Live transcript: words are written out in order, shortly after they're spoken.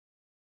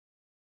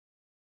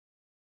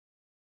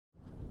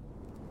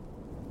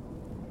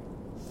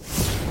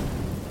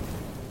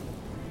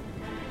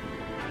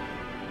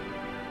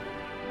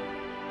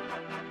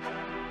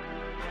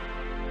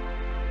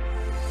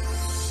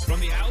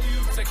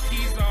what the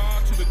keys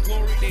are to the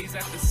glory days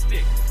at the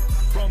stick.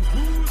 From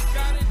who's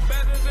got it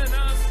better than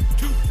us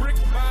to brick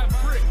by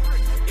brick.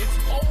 It's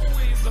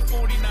always the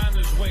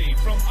 49ers way,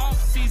 from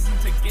off-season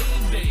to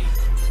game day.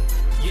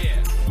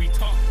 Yeah, we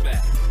talk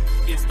that.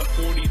 It's the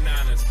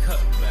 49ers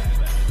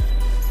cutback.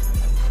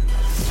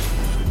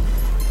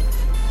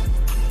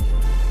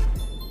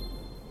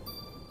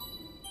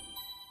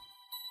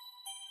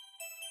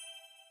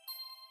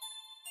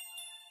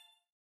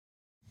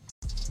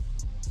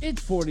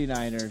 It's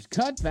 49ers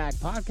Cutback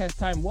Podcast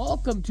time.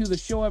 Welcome to the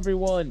show,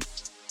 everyone.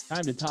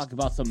 Time to talk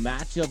about some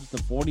matchups the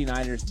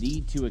 49ers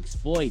need to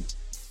exploit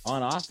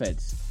on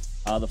offense.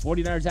 The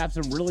 49ers have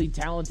some really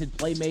talented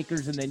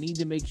playmakers, and they need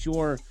to make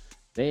sure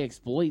they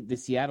exploit the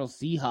Seattle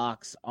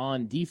Seahawks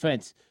on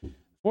defense.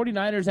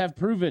 49ers have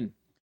proven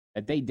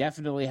that they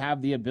definitely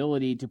have the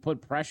ability to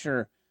put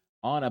pressure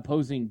on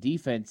opposing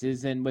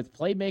defenses, and with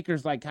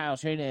playmakers like Kyle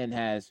Shanahan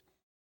has,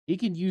 he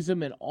can use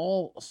them in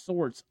all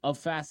sorts of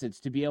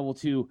facets to be able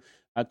to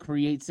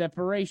create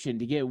separation,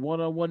 to get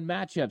one-on-one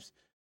matchups,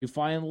 to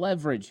find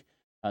leverage.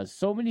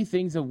 So many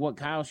things of what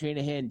Kyle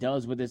Shanahan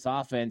does with this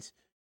offense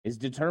is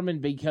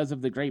determined because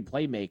of the great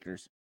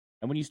playmakers.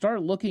 And when you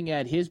start looking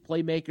at his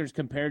playmakers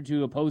compared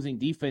to opposing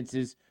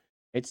defenses,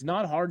 it's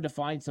not hard to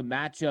find some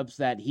matchups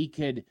that he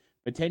could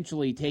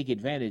potentially take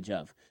advantage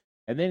of.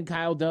 And then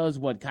Kyle does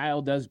what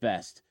Kyle does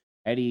best,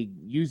 and he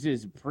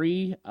uses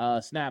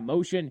pre-snap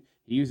motion.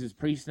 He uses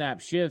pre-snap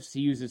shifts.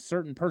 He uses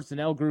certain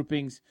personnel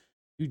groupings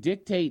to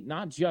dictate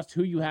not just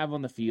who you have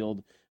on the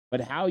field,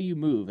 but how you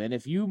move. And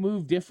if you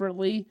move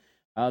differently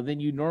than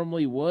you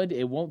normally would,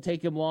 it won't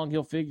take him long.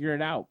 He'll figure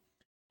it out.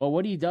 But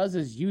what he does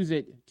is use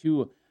it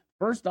to,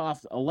 first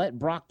off, let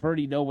Brock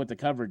Purdy know what the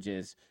coverage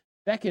is.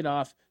 Second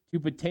off, to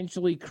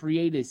potentially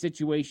create a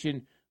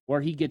situation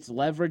where he gets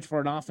leverage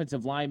for an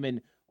offensive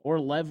lineman or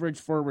leverage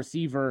for a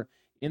receiver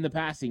in the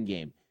passing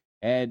game.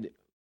 And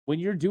when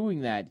you're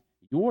doing that,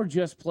 you're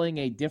just playing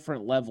a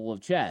different level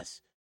of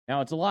chess. Now,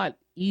 it's a lot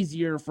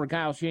easier for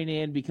Kyle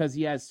Shanahan because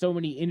he has so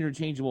many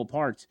interchangeable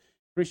parts.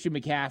 Christian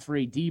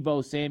McCaffrey,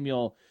 Deebo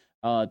Samuel,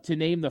 to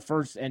name the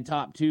first and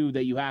top two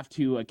that you have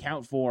to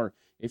account for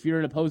if you're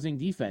an opposing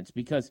defense.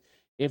 Because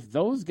if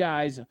those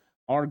guys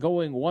are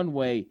going one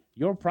way,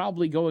 you're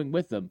probably going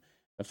with them.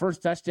 The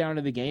first touchdown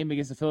of the game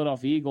against the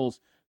Philadelphia Eagles,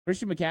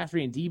 Christian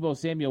McCaffrey and Deebo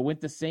Samuel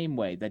went the same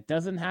way. That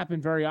doesn't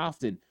happen very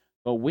often.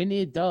 But when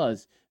it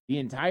does, the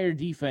entire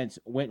defense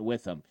went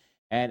with them.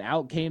 And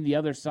out came the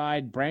other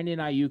side, Brandon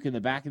Ayuk in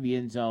the back of the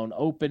end zone,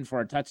 open for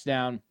a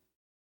touchdown.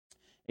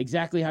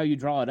 Exactly how you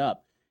draw it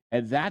up.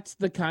 And that's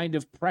the kind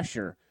of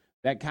pressure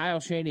that Kyle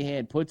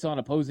Shanahan puts on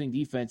opposing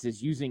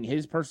defenses using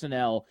his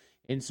personnel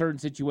in certain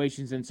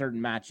situations and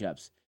certain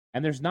matchups.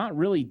 And there's not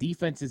really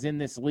defenses in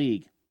this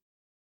league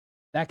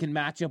that can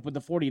match up with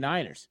the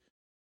 49ers.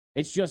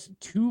 It's just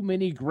too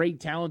many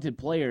great, talented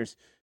players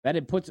that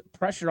it puts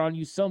pressure on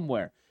you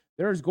somewhere.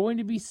 There's going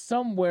to be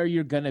somewhere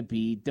you're going to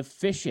be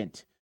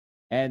deficient.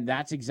 And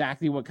that's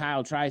exactly what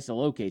Kyle tries to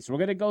locate. So we're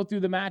going to go through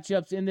the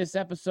matchups in this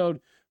episode.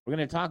 We're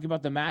going to talk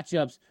about the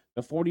matchups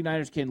the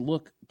 49ers can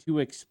look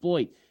to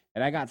exploit.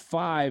 And I got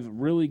 5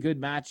 really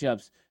good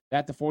matchups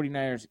that the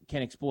 49ers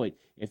can exploit.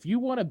 If you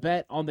want to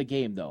bet on the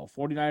game, though,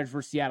 49ers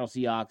versus Seattle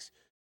Seahawks,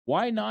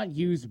 why not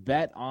use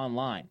Bet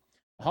Online?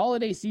 The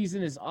holiday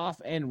season is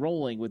off and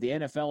rolling with the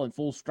NFL in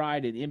full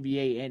stride and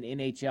NBA and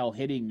NHL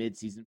hitting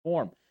midseason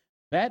form.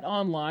 Bet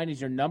Online is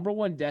your number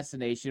one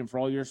destination for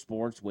all your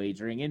sports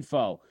wagering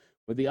info.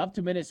 With the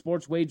up-to-minute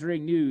sports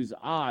wagering news,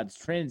 odds,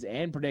 trends,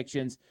 and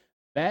predictions,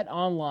 Bet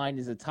Online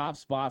is a top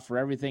spot for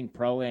everything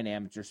pro and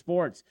amateur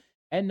sports.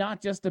 And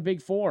not just the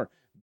Big Four.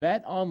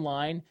 Bet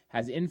Online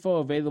has info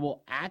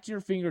available at your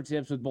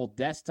fingertips with both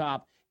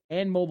desktop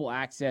and mobile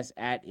access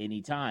at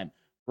any time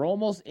for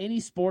almost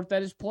any sport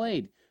that is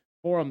played.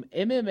 From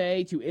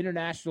MMA to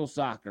international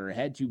soccer,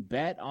 head to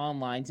Bet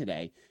Online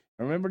today.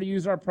 Remember to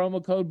use our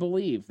promo code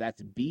BELIEVE,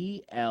 that's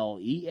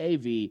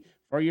BLEAV,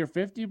 for your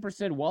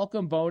 50%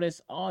 welcome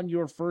bonus on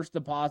your first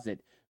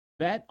deposit.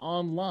 Bet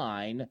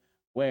Online,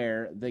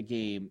 where the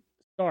game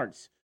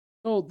starts.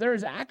 So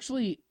there's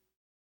actually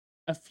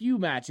a few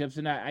matchups,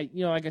 and I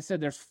like I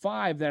said, there's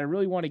 5 that I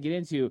really want to get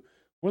into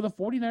where the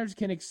 49ers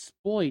can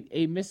exploit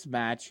a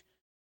mismatch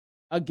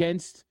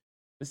against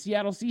the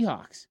Seattle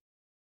Seahawks.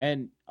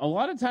 And a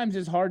lot of times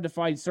it's hard to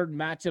find certain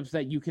matchups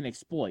that you can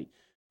exploit.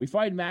 We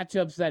find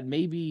matchups that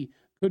maybe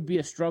could be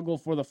a struggle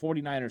for the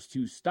 49ers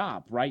to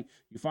stop, right?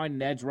 You find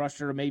an edge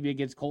rusher maybe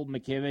against Colton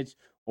McKivitz,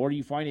 or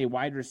you find a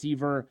wide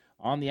receiver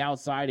on the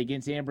outside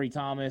against Ambry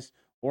Thomas,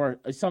 or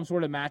some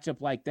sort of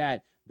matchup like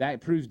that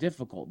proves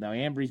difficult. Now,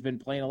 Ambry's been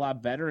playing a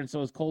lot better, and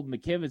so has Colton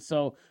McKivitz,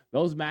 so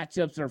those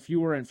matchups are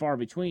fewer and far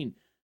between.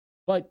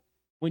 But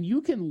when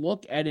you can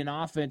look at an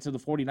offense of the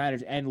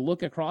 49ers and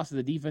look across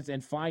the defense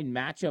and find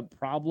matchup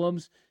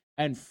problems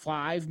and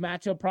 5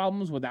 matchup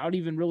problems without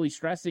even really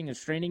stressing and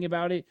straining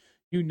about it,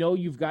 you know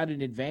you've got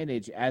an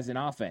advantage as an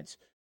offense.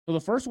 So the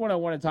first one I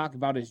want to talk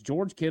about is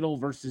George Kittle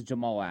versus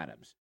Jamal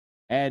Adams.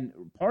 And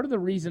part of the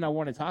reason I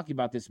want to talk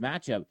about this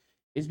matchup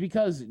is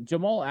because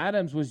Jamal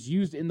Adams was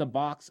used in the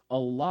box a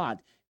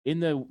lot in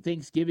the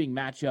Thanksgiving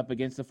matchup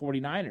against the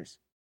 49ers.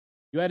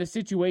 You had a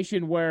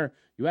situation where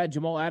you had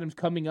Jamal Adams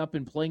coming up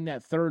and playing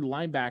that third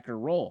linebacker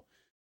role.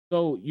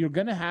 So you're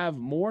going to have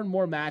more and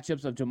more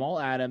matchups of Jamal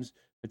Adams,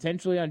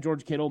 potentially on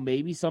George Kittle,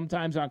 maybe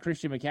sometimes on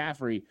Christian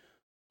McCaffrey.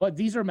 But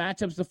these are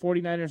matchups the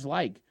 49ers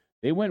like.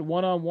 They went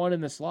one-on-one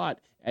in the slot,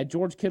 and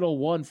George Kittle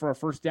won for a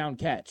first down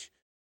catch.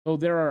 So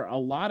there are a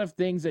lot of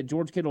things that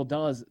George Kittle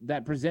does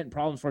that present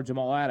problems for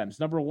Jamal Adams.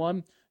 Number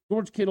one,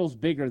 George Kittle's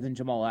bigger than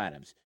Jamal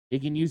Adams. He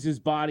can use his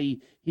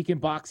body. He can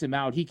box him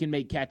out. He can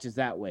make catches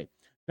that way.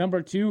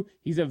 Number two,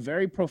 he's a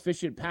very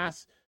proficient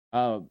pass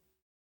route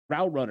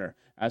runner.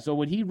 So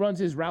when he runs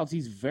his routes,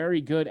 he's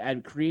very good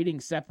at creating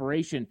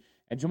separation.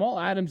 And Jamal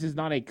Adams is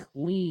not a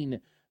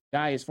clean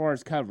guy as far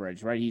as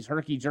coverage, right? He's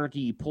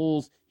herky-jerky. He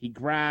pulls. He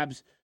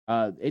grabs.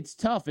 It's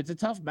tough. It's a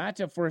tough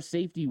matchup for a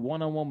safety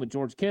one-on-one with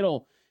George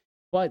Kittle.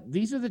 But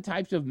these are the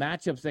types of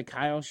matchups that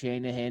Kyle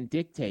Shanahan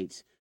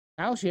dictates.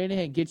 Kyle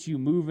Shanahan gets you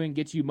moving,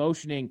 gets you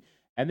motioning,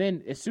 and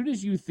then as soon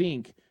as you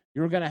think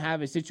you're going to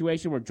have a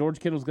situation where George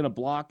Kittle's going to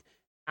block,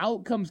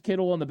 out comes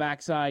Kittle on the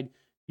backside.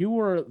 You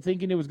were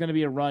thinking it was going to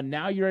be a run.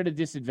 Now you're at a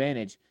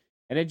disadvantage.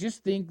 And I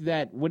just think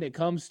that when it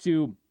comes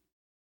to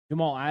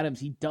Jamal Adams,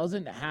 he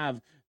doesn't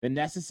have the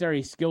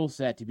necessary skill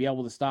set to be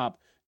able to stop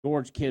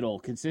George Kittle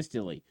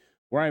consistently.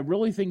 Where I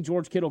really think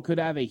George Kittle could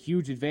have a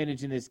huge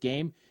advantage in this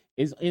game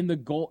is in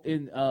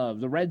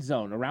the red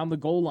zone, around the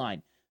goal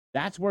line.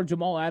 That's where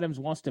Jamal Adams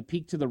wants to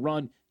peek to the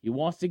run. He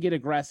wants to get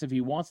aggressive.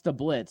 He wants to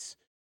blitz.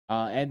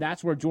 And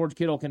that's where George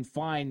Kittle can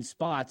find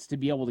spots to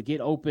be able to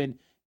get open,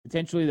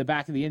 potentially the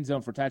back of the end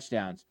zone for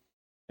touchdowns.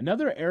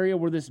 Another area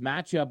where this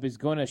matchup is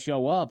going to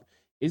show up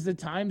is the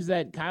times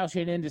that Kyle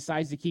Shanahan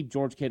decides to keep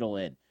George Kittle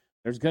in.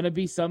 There's going to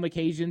be some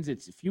occasions.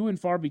 It's few and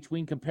far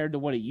between compared to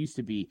what it used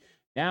to be.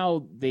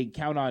 Now they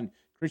count on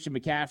Christian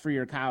McCaffrey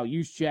or Kyle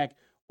Juszczyk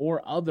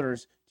or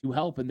others to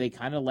help, and they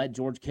kind of let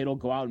George Kittle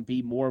go out and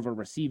be more of a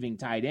receiving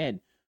tight end.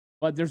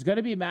 But there's going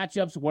to be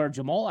matchups where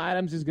Jamal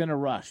Adams is going to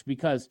rush,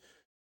 because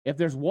if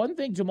there's one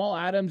thing Jamal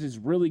Adams is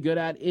really good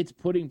at, it's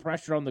putting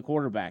pressure on the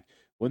quarterback.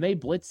 When they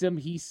blitz him,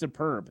 he's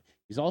superb.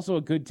 He's also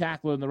a good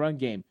tackler in the run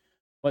game.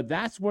 But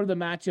that's where the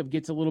matchup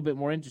gets a little bit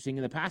more interesting.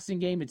 In the passing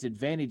game, it's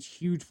advantage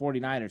huge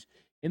 49ers.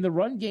 In the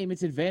run game,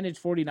 it's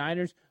advantage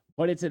 49ers,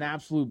 but it's an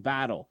absolute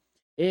battle.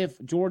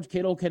 If George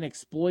Kittle can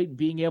exploit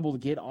being able to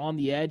get on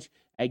the edge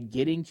and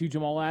getting to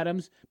Jamal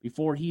Adams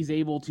before he's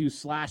able to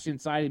slash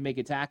inside and make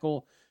a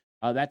tackle,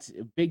 that's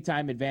a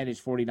big-time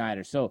advantage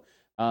 49ers. So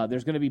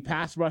there's going to be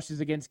pass rushes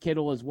against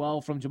Kittle as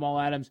well from Jamal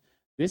Adams.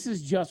 This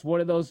is just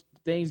one of those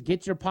things.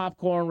 Get your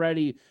popcorn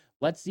ready.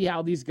 Let's see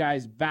how these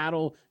guys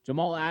battle.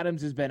 Jamal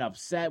Adams has been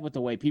upset with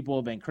the way people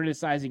have been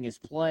criticizing his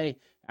play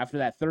after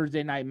that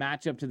Thursday night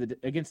matchup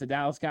against the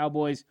Dallas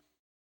Cowboys.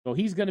 So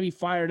he's going to be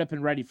fired up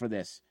and ready for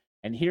this.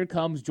 And here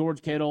comes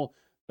George Kittle,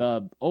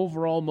 the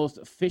overall most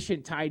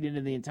efficient tight end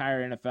in the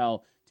entire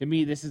NFL. To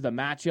me, this is the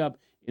matchup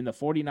in the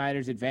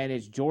 49ers'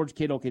 advantage. George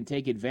Kittle can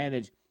take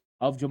advantage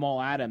of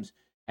Jamal Adams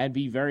and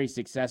be very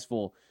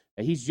successful.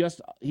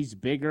 He's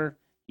bigger,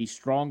 he's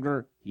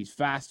stronger, he's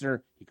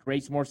faster, he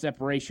creates more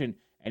separation,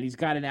 and he's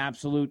got an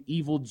absolute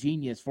evil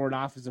genius for an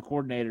offensive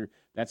coordinator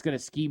that's going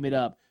to scheme it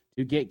up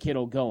to get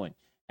Kittle going.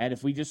 And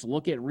if we just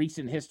look at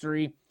recent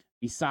history,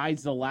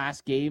 besides the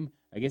last game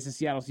against the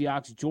Seattle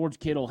Seahawks, George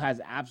Kittle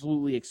has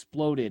absolutely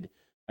exploded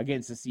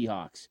against the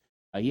Seahawks.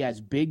 He has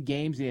big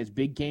games. He has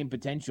big game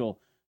potential.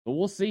 But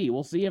we'll see.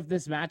 We'll see if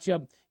this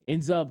matchup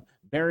ends up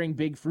bearing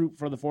big fruit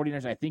for the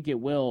 49ers. I think it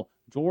will.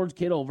 George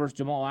Kittle versus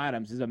Jamal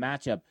Adams is a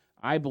matchup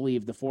I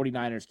believe the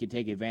 49ers can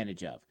take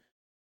advantage of.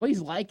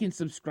 Please like and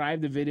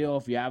subscribe the video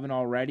if you haven't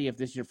already. If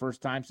this is your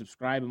first time,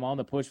 subscribe. I'm on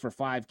the push for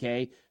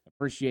 5K.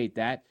 Appreciate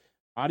that.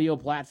 Audio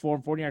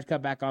platform, 49ers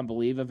Cutback on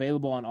Believe,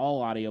 available on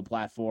all audio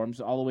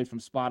platforms, all the way from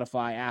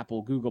Spotify,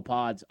 Apple, Google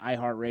Pods,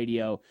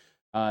 iHeartRadio.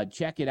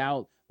 Check it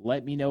out.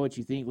 Let me know what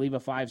you think. Leave a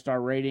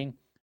 5-star rating.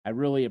 I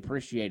really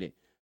appreciate it.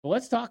 But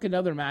let's talk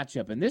another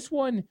matchup. And this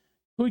one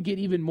could get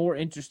even more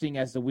interesting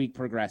as the week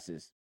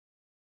progresses.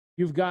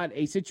 You've got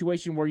a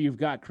situation where you've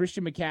got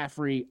Christian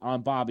McCaffrey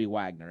on Bobby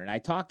Wagner. And I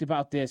talked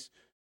about this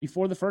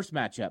before the first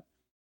matchup.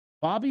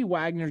 Bobby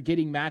Wagner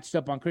getting matched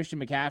up on Christian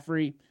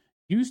McCaffrey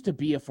used to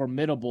be a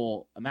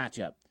formidable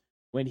matchup.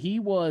 When he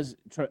was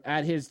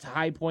at his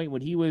high point,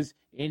 when he was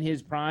in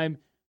his prime,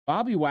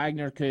 Bobby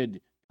Wagner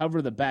could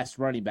cover the best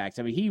running backs.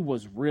 I mean, he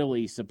was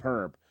really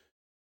superb.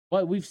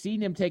 But we've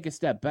seen him take a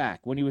step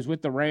back. When he was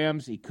with the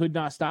Rams, he could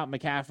not stop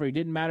McCaffrey. It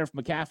didn't matter if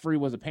McCaffrey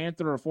was a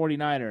Panther or a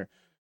 49er.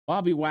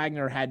 Bobby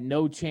Wagner had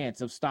no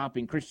chance of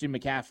stopping Christian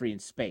McCaffrey in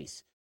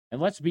space. And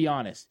let's be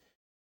honest,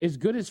 as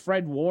good as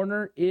Fred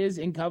Warner is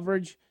in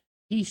coverage,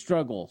 he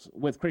struggles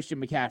with Christian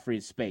McCaffrey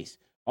in space.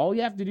 All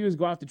you have to do is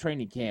go out to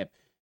training camp.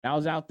 I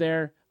was out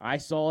there. I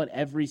saw it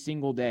every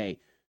single day.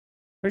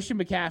 Christian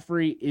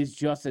McCaffrey is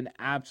just an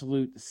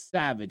absolute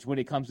savage when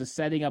it comes to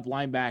setting up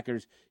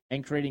linebackers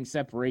and creating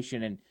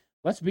separation. And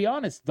let's be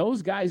honest,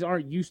 those guys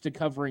aren't used to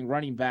covering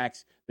running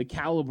backs the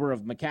caliber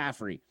of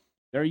McCaffrey.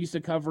 They're used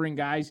to covering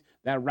guys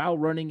that route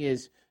running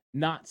is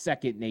not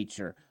second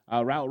nature.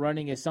 Route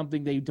running is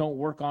something they don't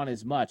work on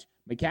as much.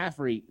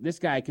 McCaffrey, this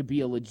guy could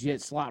be a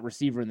legit slot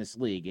receiver in this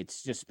league.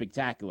 It's just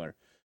spectacular.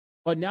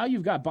 But now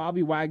you've got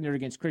Bobby Wagner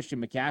against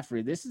Christian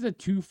McCaffrey. This is a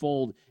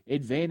twofold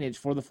advantage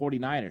for the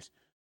 49ers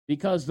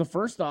because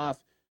first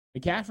off,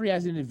 McCaffrey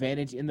has an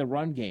advantage in the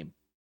run game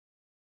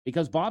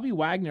because Bobby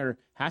Wagner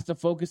has to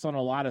focus on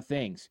a lot of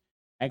things.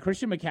 And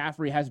Christian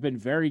McCaffrey has been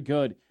very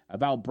good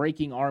about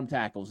breaking arm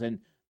tackles. And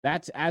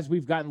that's as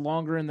we've gotten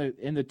longer in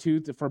the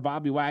tooth for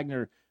Bobby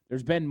Wagner,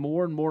 there's been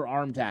more and more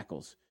arm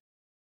tackles.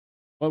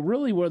 But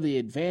really where the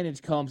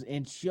advantage comes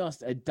in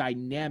just a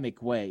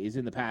dynamic way is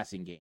in the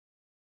passing game.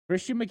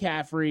 Christian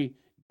McCaffrey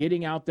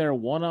getting out there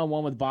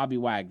one-on-one with Bobby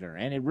Wagner.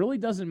 And it really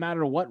doesn't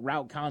matter what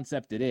route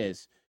concept it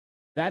is.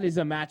 That is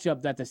a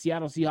matchup that the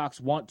Seattle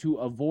Seahawks want to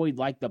avoid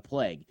like the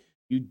plague.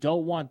 You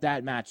don't want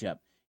that matchup.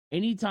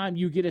 Anytime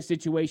you get a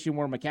situation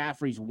where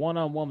McCaffrey's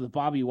one-on-one with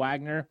Bobby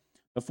Wagner,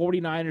 the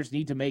 49ers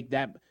need to make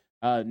that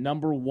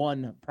number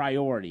one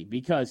priority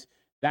because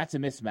that's a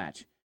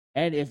mismatch.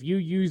 And if you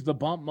use the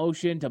bump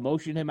motion to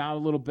motion him out a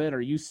little bit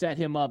or you set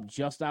him up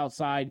just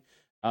outside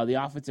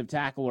the offensive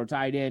tackle or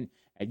tight end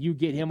and you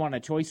get him on a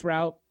choice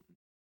route,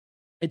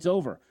 it's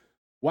over.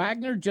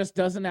 Wagner just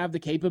doesn't have the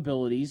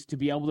capabilities to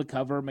be able to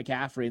cover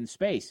McCaffrey in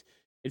space.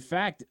 In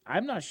fact,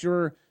 I'm not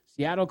sure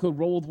Seattle could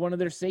roll with one of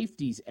their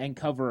safeties and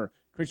cover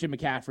Christian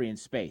McCaffrey in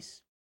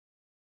space.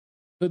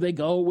 Could they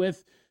go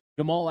with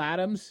Jamal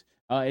Adams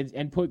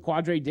and put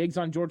Quadre Diggs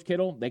on George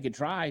Kittle? They could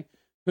try.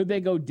 Could they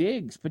go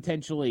Diggs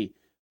potentially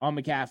on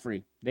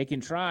McCaffrey? They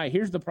can try.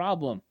 Here's the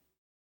problem.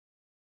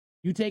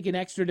 You take an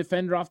extra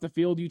defender off the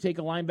field, you take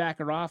a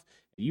linebacker off,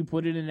 you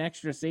put in an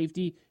extra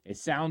safety, it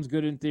sounds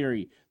good in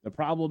theory. The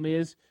problem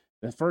is,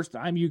 the first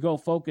time you go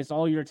focus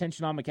all your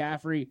attention on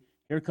McCaffrey,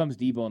 here comes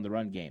Debo in the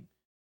run game.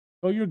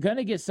 So you're going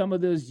to get some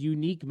of those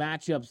unique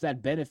matchups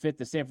that benefit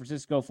the San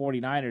Francisco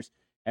 49ers,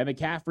 and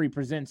McCaffrey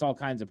presents all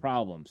kinds of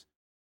problems.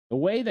 The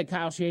way that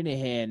Kyle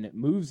Shanahan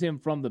moves him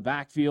from the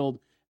backfield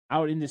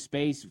out into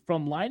space,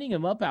 from lining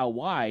him up out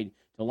wide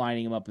to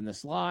lining him up in the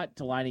slot,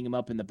 to lining him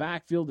up in the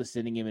backfield, to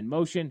sending him in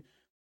motion,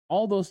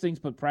 all those things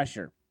put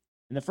pressure.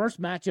 In the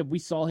first matchup, we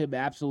saw him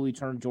absolutely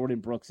turn Jordan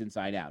Brooks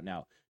inside out.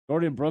 Now,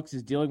 Jordan Brooks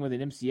is dealing with an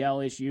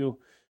MCL issue,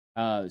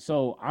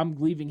 so I'm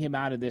leaving him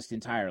out of this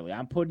entirely.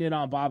 I'm putting it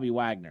on Bobby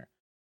Wagner.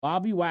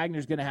 Bobby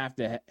Wagner's going to have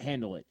to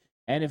handle it.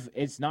 And if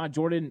it's not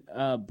Jordan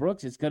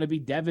Brooks, it's going to be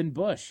Devin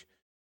Bush.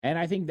 And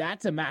I think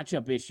that's a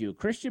matchup issue.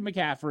 Christian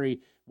McCaffrey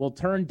will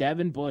turn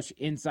Devin Bush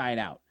inside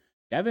out.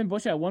 Devin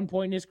Bush at one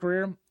point in his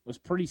career was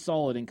pretty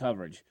solid in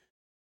coverage.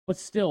 But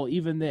still,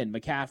 even then,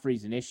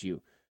 McCaffrey's an issue.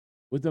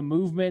 With the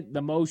movement,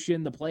 the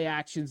motion, the play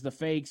actions, the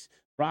fakes,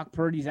 Brock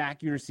Purdy's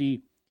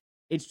accuracy,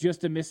 it's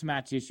just a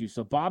mismatch issue.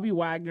 So Bobby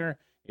Wagner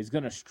is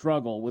going to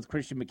struggle with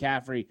Christian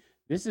McCaffrey.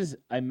 This is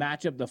a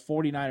matchup the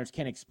 49ers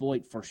can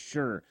exploit for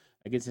sure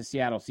against the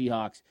Seattle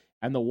Seahawks,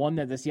 and the one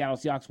that the Seattle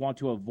Seahawks want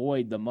to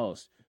avoid the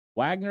most.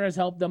 Wagner has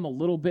helped them a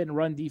little bit in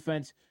run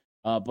defense,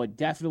 but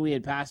definitely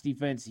in pass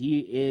defense, he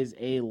is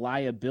a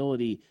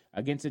liability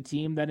against a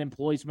team that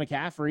employs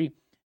McCaffrey.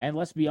 And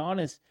let's be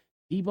honest,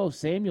 Deebo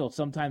Samuel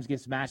sometimes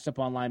gets matched up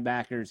on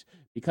linebackers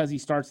because he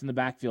starts in the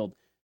backfield.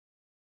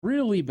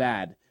 Really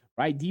bad,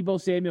 right? Deebo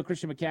Samuel,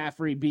 Christian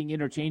McCaffrey being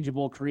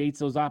interchangeable creates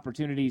those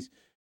opportunities.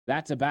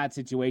 That's a bad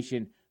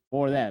situation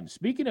for them.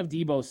 Speaking of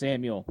Deebo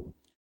Samuel,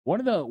 one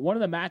of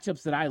the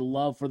matchups that I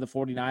love for the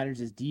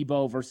 49ers is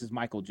Deebo versus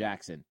Michael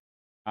Jackson.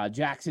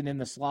 Jackson in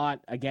the slot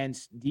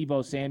against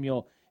Deebo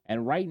Samuel,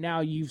 and right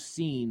now you've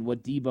seen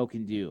what Deebo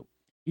can do.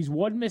 He's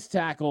one missed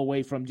tackle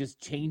away from just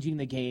changing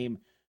the game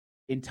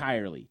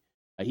entirely.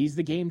 He's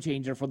the game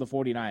changer for the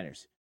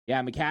 49ers.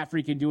 Yeah,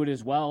 McCaffrey can do it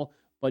as well,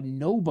 but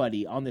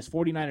nobody on this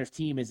 49ers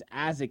team is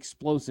as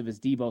explosive as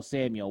Deebo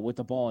Samuel with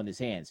the ball in his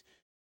hands.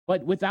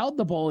 But without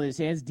the ball in his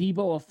hands,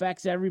 Deebo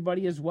affects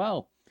everybody as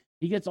well.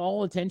 He gets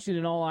all attention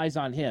and all eyes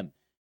on him.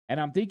 And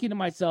I'm thinking to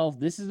myself,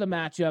 this is a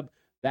matchup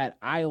that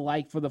I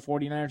like for the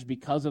 49ers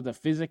because of the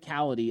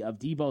physicality of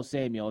Deebo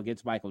Samuel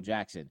against Michael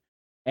Jackson.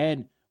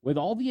 And with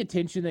all the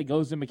attention that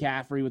goes to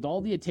McCaffrey, with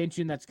all the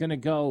attention that's going to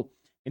go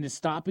into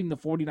stopping the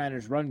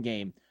 49ers run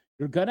game,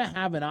 you're going to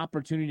have an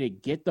opportunity to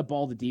get the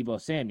ball to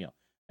Deebo Samuel.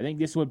 I think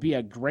this would be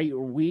a great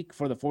week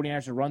for the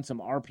 49ers to run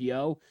some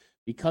RPO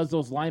because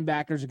those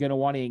linebackers are going to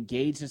want to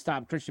engage to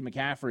stop Christian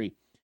McCaffrey.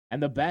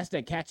 And the best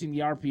at catching the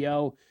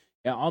RPO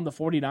on the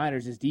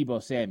 49ers is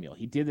Deebo Samuel.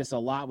 He did this a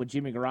lot with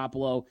Jimmy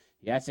Garoppolo.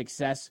 He had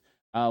success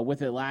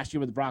with it last year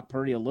with Brock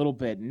Purdy a little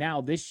bit.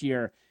 Now this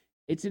year,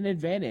 it's an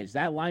advantage.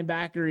 That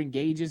linebacker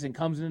engages and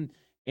comes in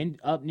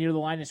up near the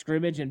line of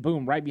scrimmage, and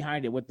boom, right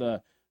behind it with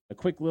the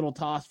quick little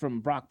toss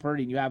from Brock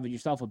Purdy, and you have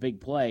yourself a big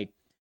play,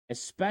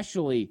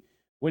 especially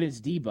when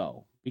it's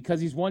Deebo, because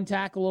he's one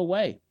tackle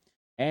away.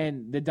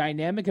 And the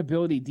dynamic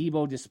ability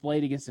Deebo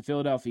displayed against the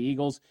Philadelphia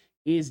Eagles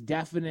is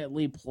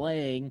definitely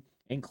playing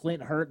in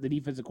Clint Hurt, the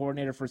defensive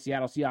coordinator for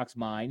Seattle Seahawks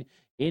mind,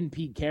 in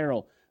Pete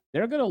Carroll.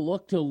 They're going to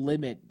look to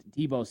limit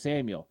Deebo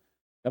Samuel.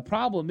 The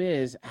problem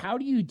is, how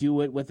do you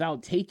do it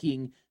without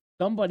taking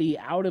somebody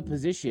out of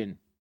position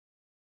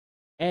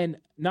and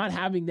not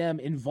having them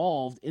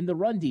involved in the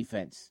run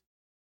defense.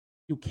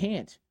 You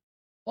can't.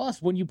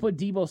 Plus, when you put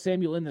Deebo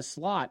Samuel in the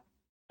slot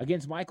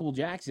against Michael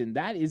Jackson,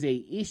 that is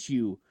a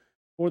issue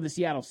for the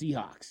Seattle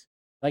Seahawks.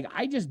 Like,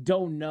 I just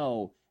don't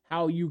know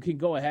how you can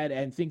go ahead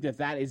and think that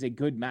that is a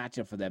good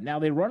matchup for them. Now,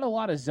 they run a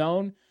lot of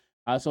zone,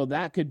 so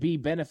that could be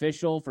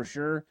beneficial for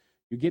sure.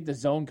 You get the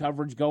zone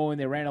coverage going.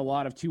 They ran a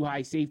lot of too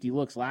high safety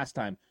looks last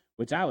time,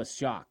 which I was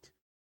shocked.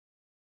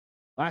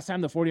 Last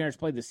time the 49ers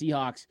played the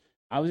Seahawks,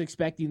 I was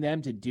expecting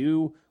them to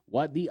do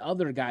what the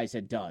other guys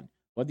had done,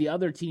 what the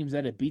other teams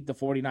that had beat the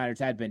 49ers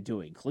had been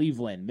doing.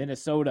 Cleveland,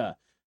 Minnesota,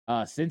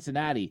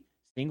 Cincinnati,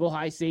 single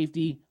high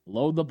safety,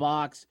 load the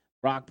box,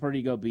 Brock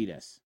Purdy go beat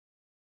us.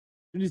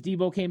 As soon as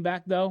Deebo came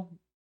back, though,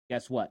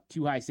 guess what?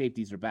 2 high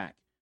safeties are back.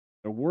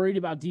 They're worried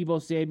about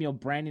Deebo Samuel,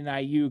 Brandon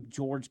Ayuk,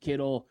 George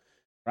Kittle,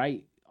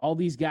 right? All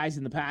these guys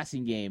in the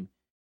passing game.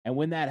 And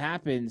when that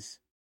happens,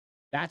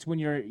 that's when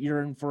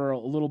you're in for a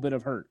little bit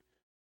of hurt.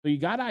 So you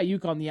got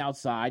Ayuk on the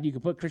outside. You can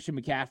put Christian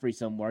McCaffrey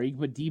somewhere. You can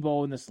put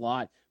Deebo in the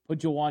slot, put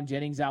Jawan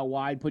Jennings out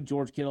wide, put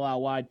George Kittle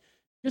out wide.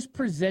 Just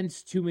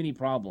presents too many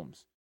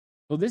problems.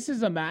 So this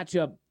is a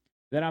matchup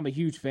that I'm a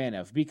huge fan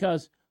of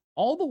because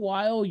all the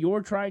while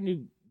you're trying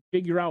to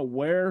figure out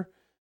where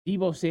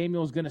Deebo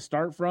Samuel is going to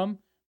start from,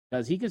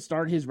 because he could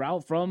start his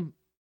route from,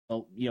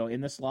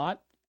 in the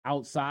slot,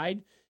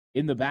 outside,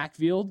 in the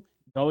backfield,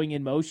 going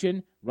in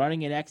motion,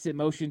 running an exit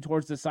motion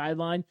towards the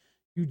sideline.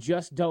 You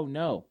just don't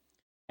know.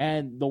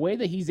 And the way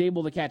that he's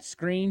able to catch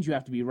screens, you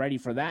have to be ready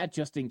for that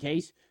just in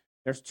case.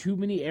 There's too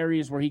many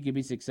areas where he could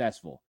be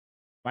successful.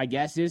 My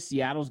guess is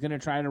Seattle's going to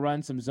try to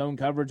run some zone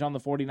coverage on the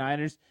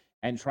 49ers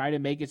and try to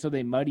make it so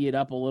they muddy it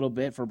up a little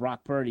bit for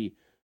Brock Purdy.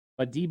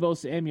 But Deebo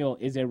Samuel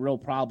is a real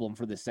problem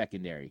for the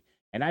secondary.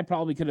 And I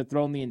probably could have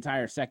thrown the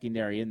entire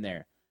secondary in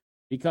there.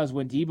 Because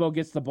when Deebo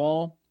gets the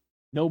ball,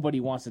 nobody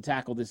wants to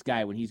tackle this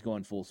guy when he's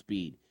going full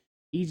speed.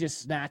 He just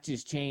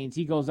snatches chains.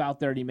 He goes out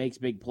there and he makes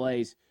big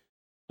plays.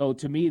 So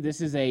to me,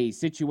 this is a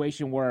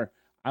situation where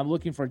I'm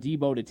looking for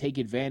Deebo to take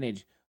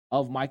advantage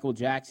of Michael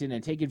Jackson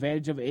and take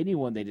advantage of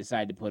anyone they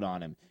decide to put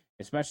on him,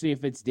 especially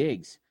if it's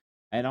Diggs.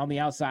 And on the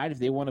outside, if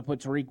they want to put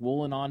Tariq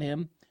Woolen on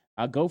him,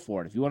 go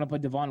for it. If you want to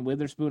put Devon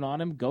Witherspoon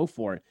on him, go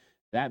for it.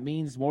 That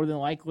means more than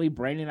likely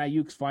Brandon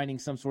Ayuk's finding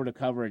some sort of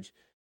coverage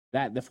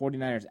that the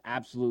 49ers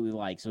absolutely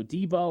like. So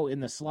Deebo in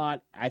the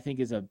slot, I think,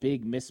 is a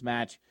big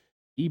mismatch.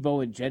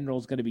 Deebo in general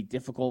is going to be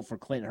difficult for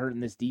Clint Hurt in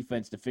this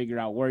defense to figure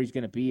out where he's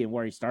going to be and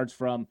where he starts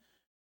from.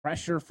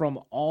 Pressure from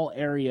all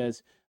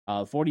areas.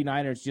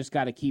 49ers just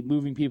got to keep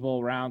moving people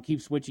around,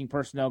 keep switching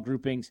personnel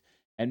groupings,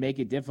 and make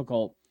it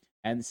difficult.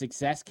 And the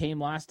success came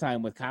last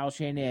time with Kyle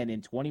Shanahan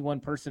in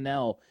 21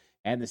 personnel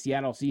and the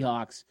Seattle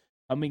Seahawks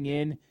coming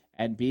in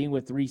and being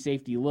with 3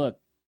 safety look.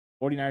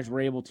 49ers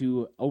were able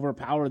to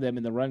overpower them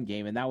in the run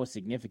game, and that was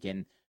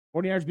significant.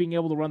 49ers being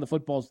able to run the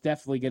football is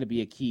definitely going to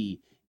be a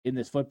key in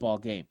this football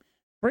game.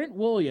 Trent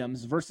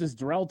Williams versus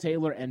Darrell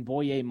Taylor and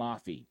Boye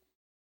Mafe.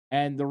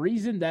 And the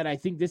reason that I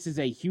think this is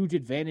a huge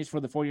advantage for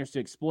the 49ers to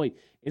exploit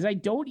is I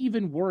don't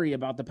even worry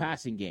about the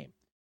passing game.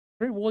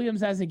 Trent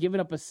Williams hasn't given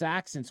up a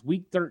sack since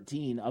week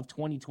 13 of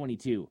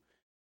 2022.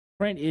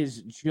 Trent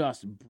is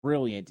just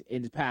brilliant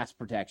in pass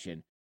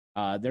protection.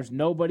 There's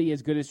nobody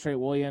as good as Trent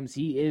Williams.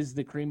 He is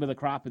the cream of the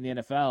crop in the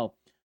NFL.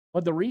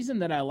 But the reason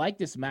that I like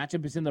this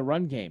matchup is in the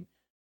run game.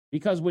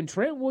 Because when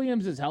Trent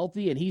Williams is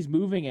healthy and he's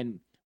moving, and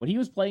when he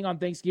was playing on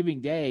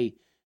Thanksgiving Day,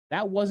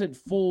 that wasn't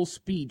full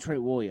speed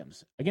Trent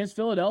Williams. Against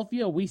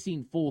Philadelphia, we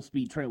seen full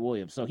speed Trent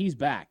Williams. So he's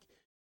back.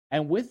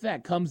 And with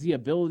that comes the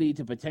ability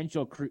to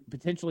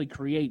potentially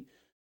create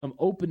some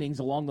openings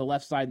along the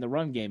left side in the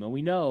run game. And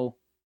we know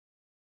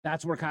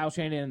that's where Kyle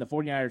Shanahan and the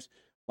 49ers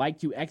like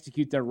to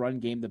execute their run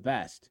game the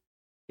best,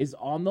 is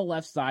on the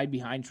left side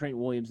behind Trent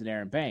Williams and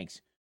Aaron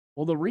Banks.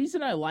 Well, the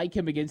reason I like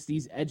him against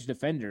these edge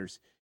defenders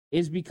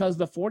is because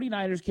the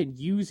 49ers can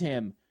use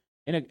him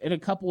in a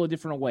couple of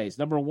different ways.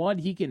 Number one,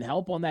 he can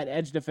help on that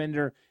edge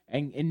defender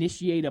and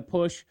initiate a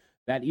push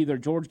that either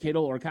George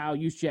Kittle or Kyle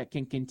Juszczyk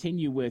can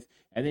continue with,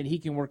 and then he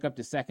can work up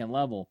to second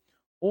level.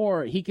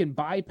 Or he can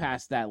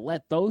bypass that,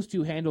 let those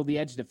two handle the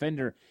edge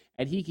defender,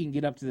 and he can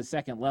get up to the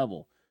second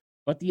level.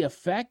 But the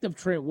effect of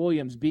Trent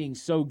Williams being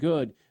so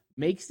good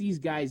makes these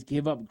guys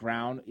give up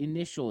ground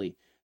initially.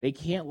 They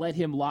can't let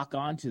him lock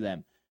onto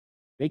them.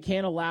 They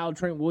can't allow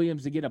Trent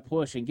Williams to get a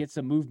push and get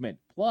some movement.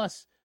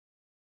 Plus,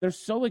 they're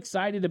so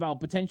excited about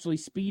potentially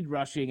speed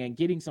rushing and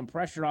getting some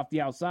pressure off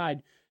the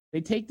outside,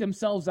 they take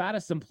themselves out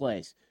of some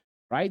place,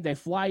 right? They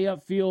fly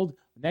upfield.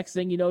 Next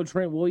thing you know,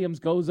 Trent Williams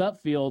goes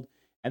upfield,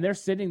 and they're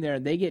sitting there,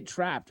 and they get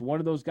trapped. One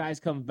of those guys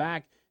comes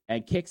back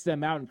and kicks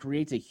them out and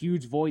creates a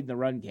huge void in the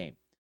run game.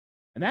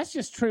 And that's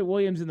just Trent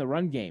Williams in the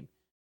run game.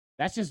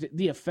 That's just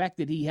the effect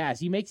that he has.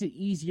 He makes it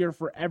easier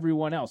for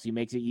everyone else. He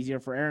makes it easier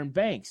for Aaron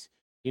Banks.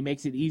 He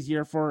makes it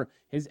easier for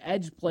his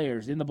edge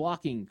players in the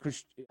blocking.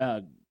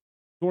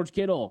 George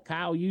Kittle,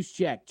 Kyle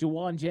Juszczyk,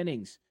 Jawan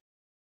Jennings.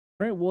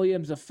 Trent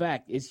Williams'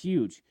 effect is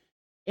huge.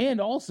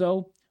 And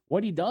also,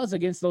 what he does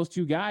against those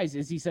two guys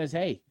is he says,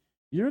 hey,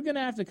 you're going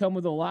to have to come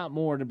with a lot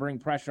more to bring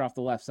pressure off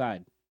the left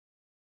side.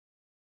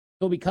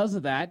 So because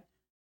of that,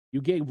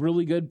 you get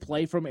really good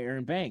play from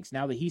Aaron Banks.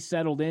 Now that he's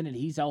settled in and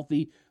he's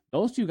healthy,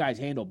 those two guys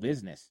handle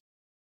business.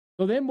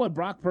 So then what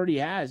Brock Purdy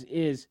has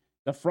is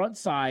the front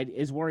side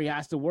is where he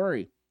has to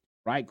worry,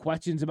 right?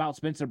 Questions about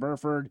Spencer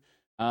Burford.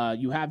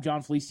 You have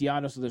John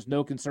Feliciano, so there's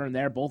no concern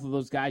there. Both of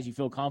those guys you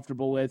feel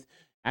comfortable with.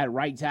 At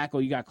right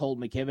tackle, you got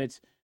Colton McKivitz.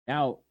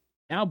 Now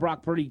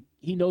Brock Purdy,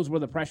 he knows where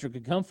the pressure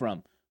could come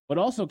from. But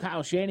also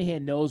Kyle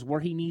Shanahan knows where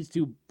he needs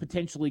to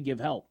potentially give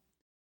help.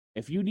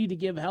 If you need to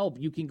give help,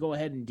 you can go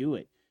ahead and do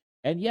it.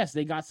 And yes,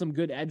 they got some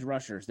good edge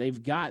rushers.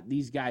 They've got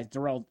these guys,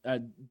 Darrell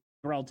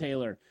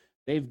Taylor.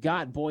 They've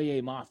got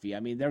Boye Mafi.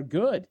 I mean, they're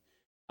good.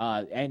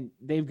 And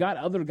they've got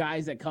other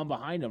guys that come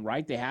behind them,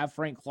 right? They have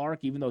Frank Clark,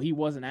 even though he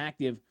wasn't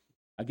active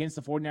against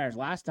the 49ers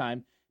last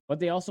time. But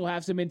they also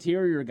have some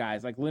interior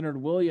guys like Leonard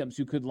Williams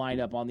who could line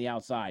up on the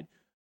outside,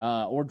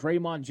 or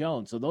Draymond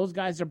Jones. So those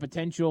guys are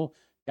potential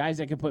guys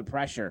that can put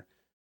pressure.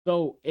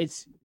 So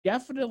it's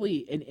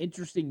definitely an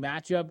interesting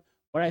matchup,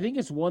 but I think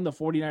it's one the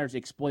 49ers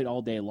exploit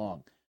all day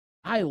long.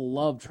 I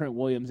love Trent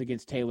Williams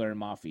against Taylor and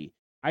Mafi.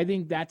 I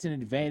think that's an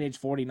advantage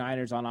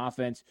 49ers on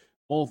offense,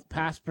 both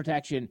pass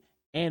protection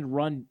and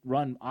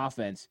run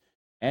offense.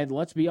 And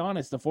let's be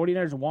honest, the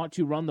 49ers want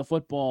to run the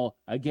football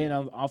again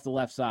off the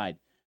left side.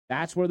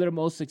 That's where they're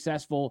most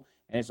successful,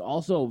 and it's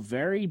also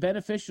very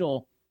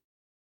beneficial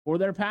for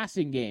their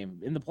passing game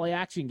in the play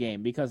action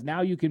game because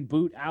now you can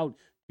boot out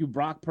to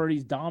Brock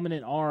Purdy's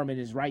dominant arm in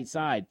his right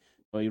side.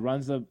 So he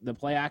runs the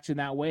play action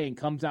that way and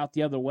comes out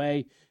the other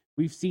way.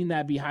 We've seen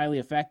that be highly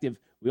effective.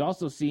 We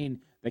also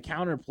seen the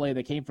counter play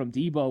that came from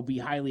Debo be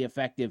highly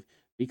effective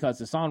because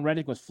Hassan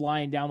Reddick was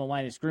flying down the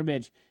line of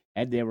scrimmage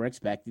and they were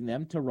expecting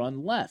them to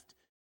run left.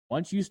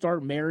 Once you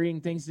start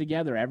marrying things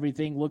together,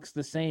 everything looks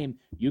the same.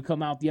 You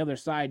come out the other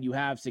side, you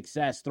have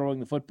success throwing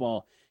the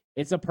football.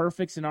 It's a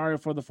perfect scenario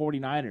for the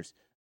 49ers.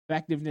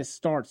 Effectiveness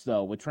starts,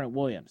 though, with Trent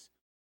Williams.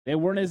 They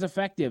weren't as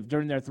effective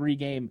during their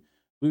 3-game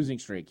losing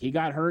streak. He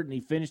got hurt and he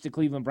finished the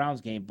Cleveland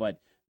Browns game, but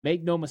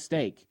make no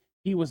mistake,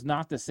 he was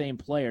not the same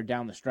player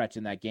down the stretch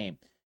in that game.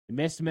 He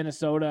missed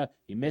Minnesota,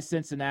 he missed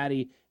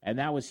Cincinnati, and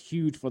that was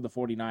huge for the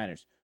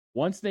 49ers.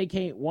 Once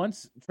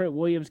Trent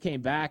Williams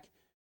came back,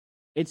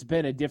 it's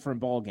been a different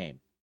ball game.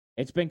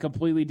 It's been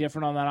completely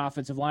different on that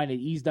offensive line. It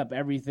eased up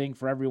everything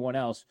for everyone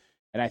else,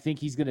 and I think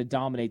he's going to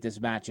dominate this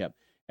matchup.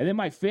 And then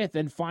my fifth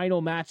and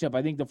final matchup,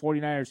 I think the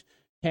 49ers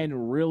can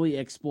really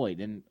exploit.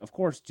 And, of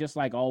course, just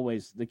like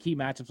always, the key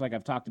matchups like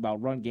I've talked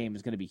about, run game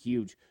is going to be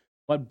huge.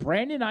 But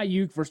Brandon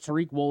Ayuk versus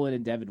Tariq Woolen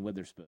and Devin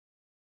Witherspoon.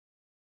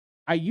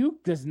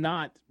 Ayuk does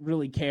not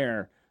really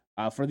care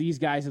for these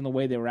guys in the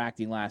way they were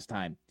acting last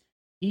time.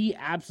 He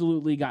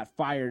absolutely got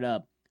fired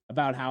up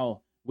about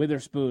how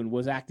Witherspoon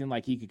was acting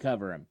like he could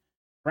cover him.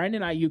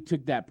 Brandon Ayuk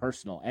took that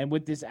personal. And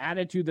with this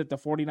attitude that the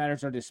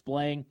 49ers are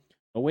displaying,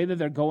 the way that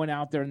they're going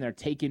out there and they're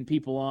taking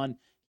people on,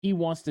 he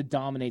wants to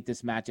dominate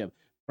this matchup.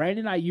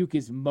 Brandon Ayuk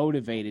is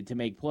motivated to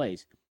make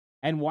plays.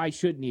 And why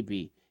shouldn't he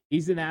be?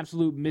 He's an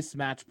absolute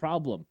mismatch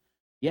problem.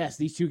 Yes,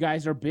 these two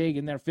guys are big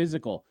and they're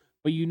physical.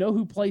 But you know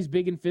who plays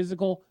big and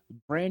physical?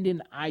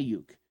 Brandon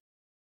Ayuk.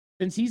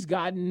 Since he's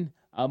gotten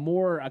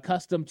more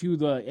accustomed to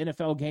the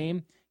NFL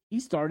game, he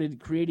started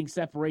creating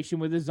separation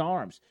with his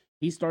arms.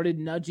 He started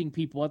nudging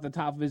people at the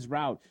top of his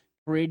route,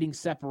 creating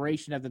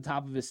separation at the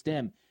top of his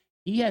stem.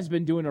 He has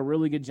been doing a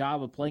really good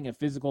job of playing a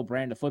physical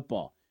brand of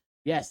football.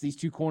 Yes, these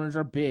two corners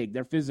are big.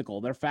 They're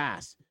physical. They're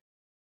fast.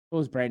 So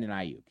is Brandon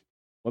Ayuk.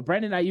 What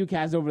Brandon Ayuk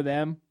has over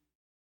them,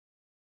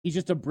 he's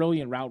just a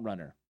brilliant route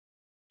runner.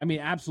 I mean,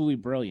 absolutely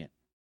brilliant.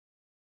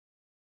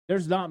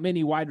 There's not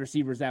many wide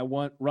receivers that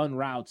run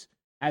routes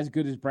as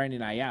good as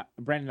Brandon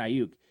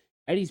Ayuk.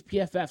 And he's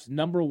PFF's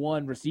number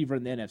one receiver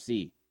in the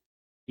NFC.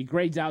 He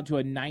grades out to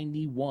a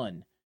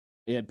 91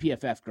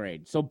 PFF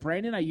grade. So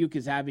Brandon Ayuk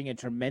is having a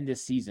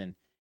tremendous season,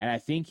 and I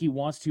think he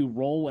wants to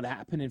roll what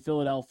happened in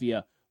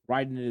Philadelphia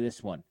right into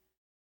this one.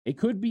 It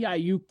could be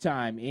Ayuk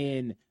time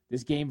in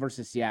this game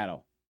versus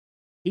Seattle.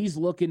 He's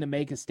looking to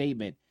make a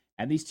statement.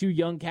 And these two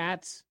young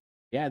cats,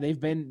 yeah, they've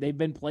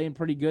been playing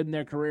pretty good in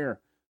their career.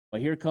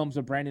 But here comes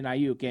a Brandon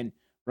Ayuk. And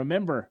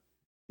remember,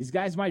 these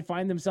guys might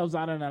find themselves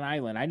out on an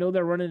island. I know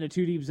they're running a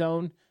 2-deep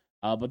zone,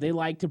 but they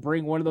like to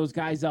bring one of those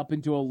guys up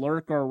into a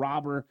lurk or a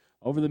robber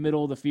over the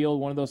middle of the field,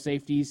 one of those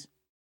safeties.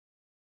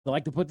 They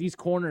like to put these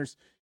corners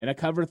in a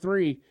cover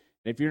 3.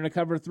 And if you're in a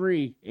cover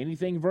 3,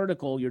 anything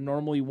vertical, you're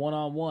normally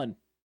one-on-one.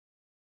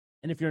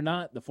 And if you're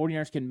not, the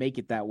 49ers can make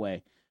it that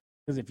way.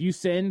 Because if you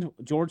send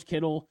George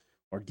Kittle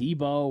or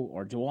Debo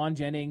or Jawan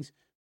Jennings,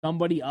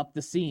 somebody up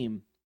the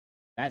seam,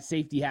 that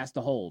safety has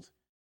to hold.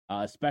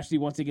 Especially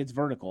once it gets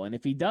vertical. And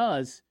if he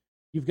does,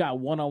 you've got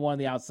one-on-one on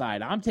the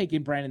outside. I'm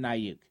taking Brandon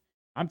Ayuk.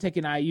 I'm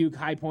taking Ayuk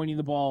high-pointing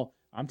the ball.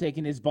 I'm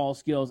taking his ball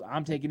skills.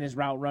 I'm taking his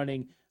route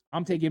running.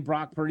 I'm taking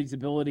Brock Purdy's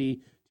ability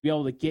to be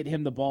able to get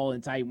him the ball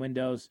in tight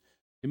windows.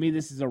 To me,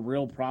 this is a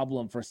real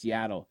problem for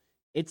Seattle.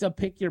 It's a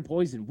pick your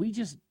poison. We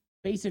just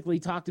basically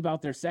talked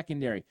about their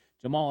secondary.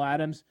 Jamal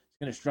Adams is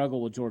going to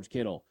struggle with George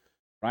Kittle,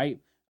 right?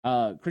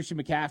 Christian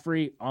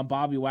McCaffrey on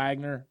Bobby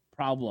Wagner,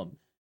 problem.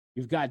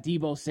 You've got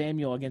Debo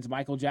Samuel against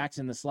Michael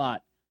Jackson in the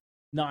slot.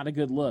 not a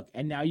good look.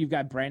 And now you've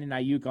got Brandon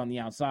Ayuk on the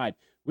outside.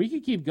 We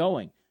could keep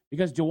going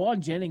because Jawan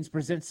Jennings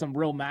presents some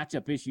real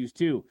matchup issues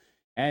too.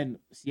 And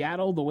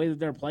Seattle, the way that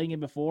they're playing him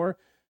before,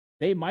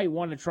 they might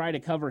want to try to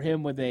cover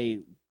him with a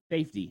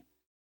safety.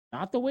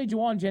 Not the way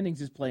Jawan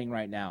Jennings is playing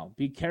right now.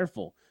 Be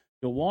careful.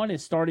 Jawan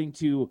is starting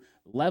to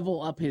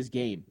level up his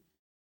game.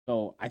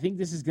 So I think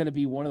this is going to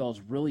be one of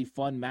those really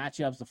fun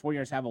matchups. The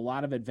 49ers have a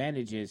lot of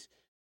advantages.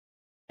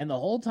 And the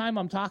whole time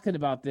I'm talking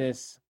about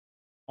this,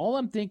 all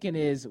I'm thinking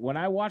is when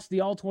I watched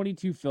the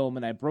All-22 film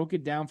and I broke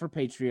it down for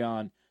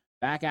Patreon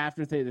back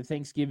after the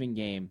Thanksgiving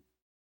game,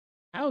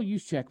 Kyle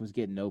Juszczyk was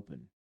getting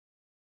open.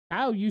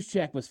 Kyle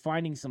Juszczyk was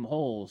finding some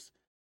holes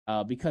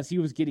because he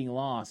was getting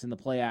lost in the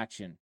play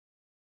action.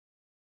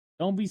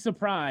 Don't be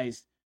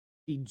surprised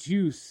the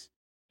Juice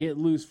get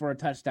loose for a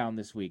touchdown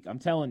this week. I'm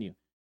telling you.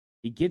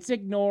 He gets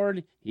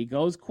ignored. He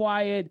goes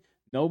quiet.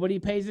 Nobody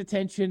pays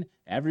attention.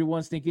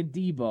 Everyone's thinking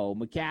Debo,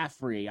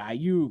 McCaffrey,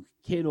 Ayuk,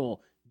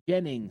 Kittle,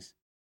 Jennings.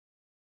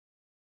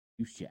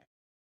 Juszczyk.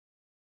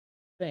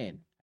 Saying,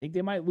 I think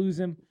they might lose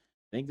him.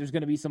 I think there's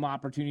going to be some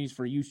opportunities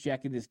for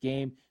Juszczyk in this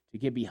game to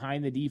get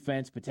behind the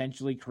defense,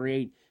 potentially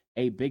create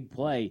a big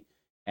play.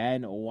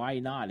 And why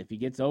not? If he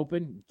gets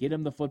open, get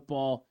him the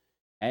football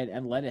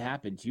and let it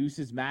happen. Juice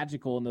is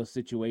magical in those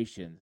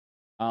situations.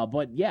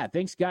 But yeah,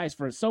 thanks guys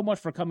for so much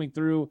for coming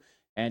through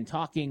and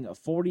talking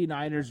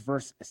 49ers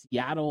versus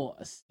Seattle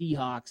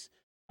Seahawks.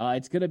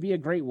 It's going to be a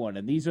great one.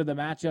 And these are the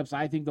matchups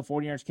I think the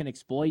 49ers can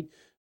exploit.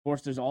 Of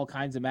course, there's all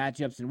kinds of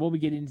matchups, and we'll be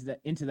getting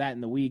into that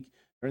in the week.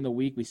 During the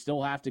week, we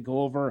still have to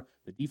go over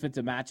the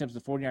defensive matchups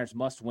the 49ers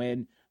must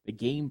win, the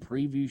game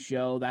preview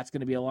show. That's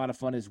going to be a lot of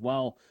fun as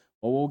well.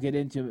 But we'll get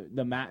into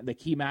the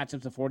key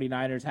matchups the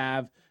 49ers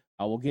have.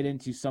 We'll get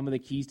into some of the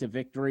keys to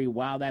victory.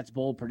 Wow, that's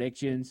bold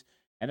predictions.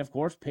 And, of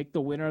course, pick the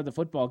winner of the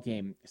football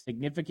game.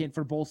 Significant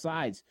for both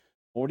sides.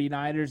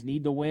 49ers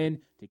need to win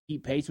to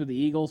keep pace with the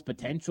Eagles.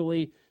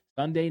 Potentially,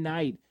 Sunday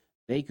night,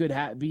 they could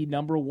be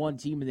number one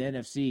team in the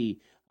NFC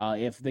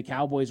if the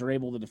Cowboys are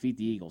able to defeat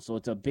the Eagles. So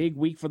it's a big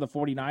week for the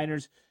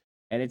 49ers,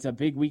 and it's a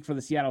big week for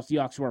the Seattle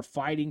Seahawks, who are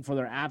fighting for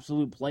their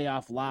absolute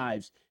playoff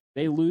lives.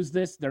 They lose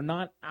this, they're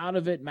not out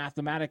of it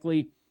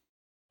mathematically,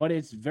 but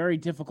it's very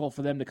difficult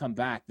for them to come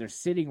back. They're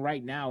sitting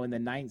right now in the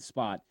 9th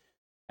spot.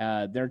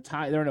 They're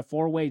in a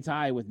 4-way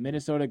tie with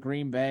Minnesota,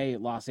 Green Bay,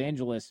 Los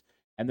Angeles,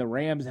 and the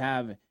Rams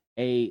have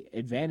a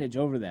advantage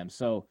over them.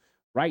 So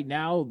right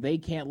now they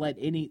can't let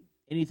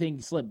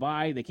anything slip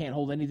by. They can't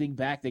hold anything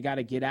back. They got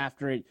to get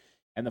after it,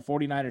 and the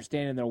 49ers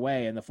stand in their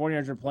way. And the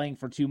 49ers are playing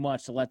for too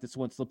much to let this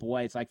one slip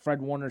away. It's like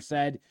Fred Warner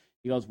said.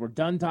 He goes, we're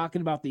done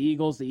talking about the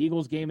Eagles. The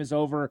Eagles game is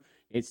over.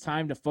 It's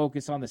time to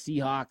focus on the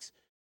Seahawks.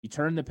 You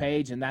turn the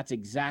page, and that's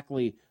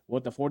exactly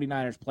what the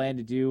 49ers plan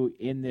to do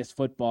in this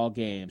football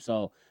game.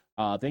 So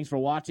thanks for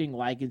watching.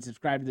 Like and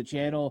subscribe to the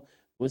channel.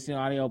 Listening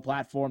audio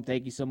platform,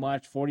 thank you so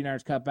much.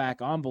 49ers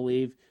Cutback on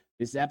Believe.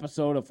 This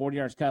episode of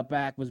 49ers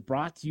Cutback was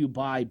brought to you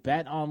by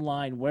Bet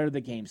Online, where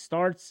the game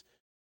starts.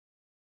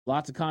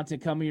 Lots of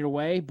content coming your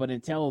way, but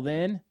until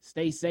then,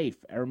 stay safe.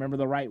 And remember,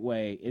 the right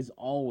way is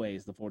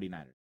always the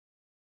 49ers.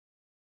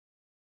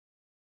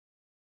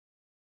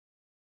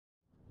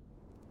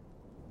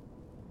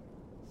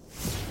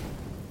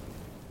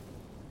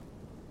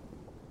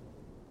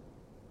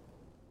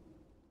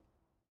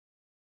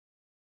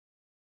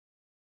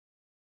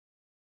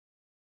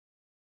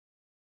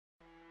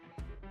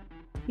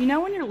 You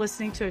know when you're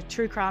listening to a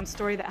true crime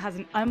story that has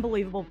an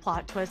unbelievable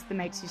plot twist that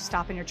makes you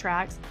stop in your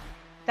tracks?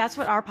 That's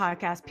what our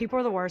podcast, People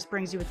Are the Worst,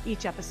 brings you with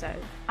each episode.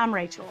 I'm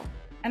Rachel.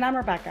 And I'm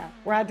Rebecca.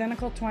 We're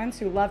identical twins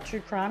who love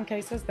true crime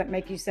cases that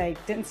make you say,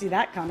 didn't see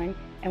that coming,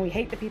 and we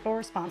hate the people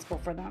responsible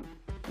for them.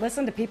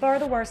 Listen to People Are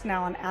the Worst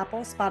now on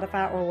Apple,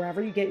 Spotify, or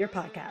wherever you get your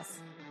podcasts.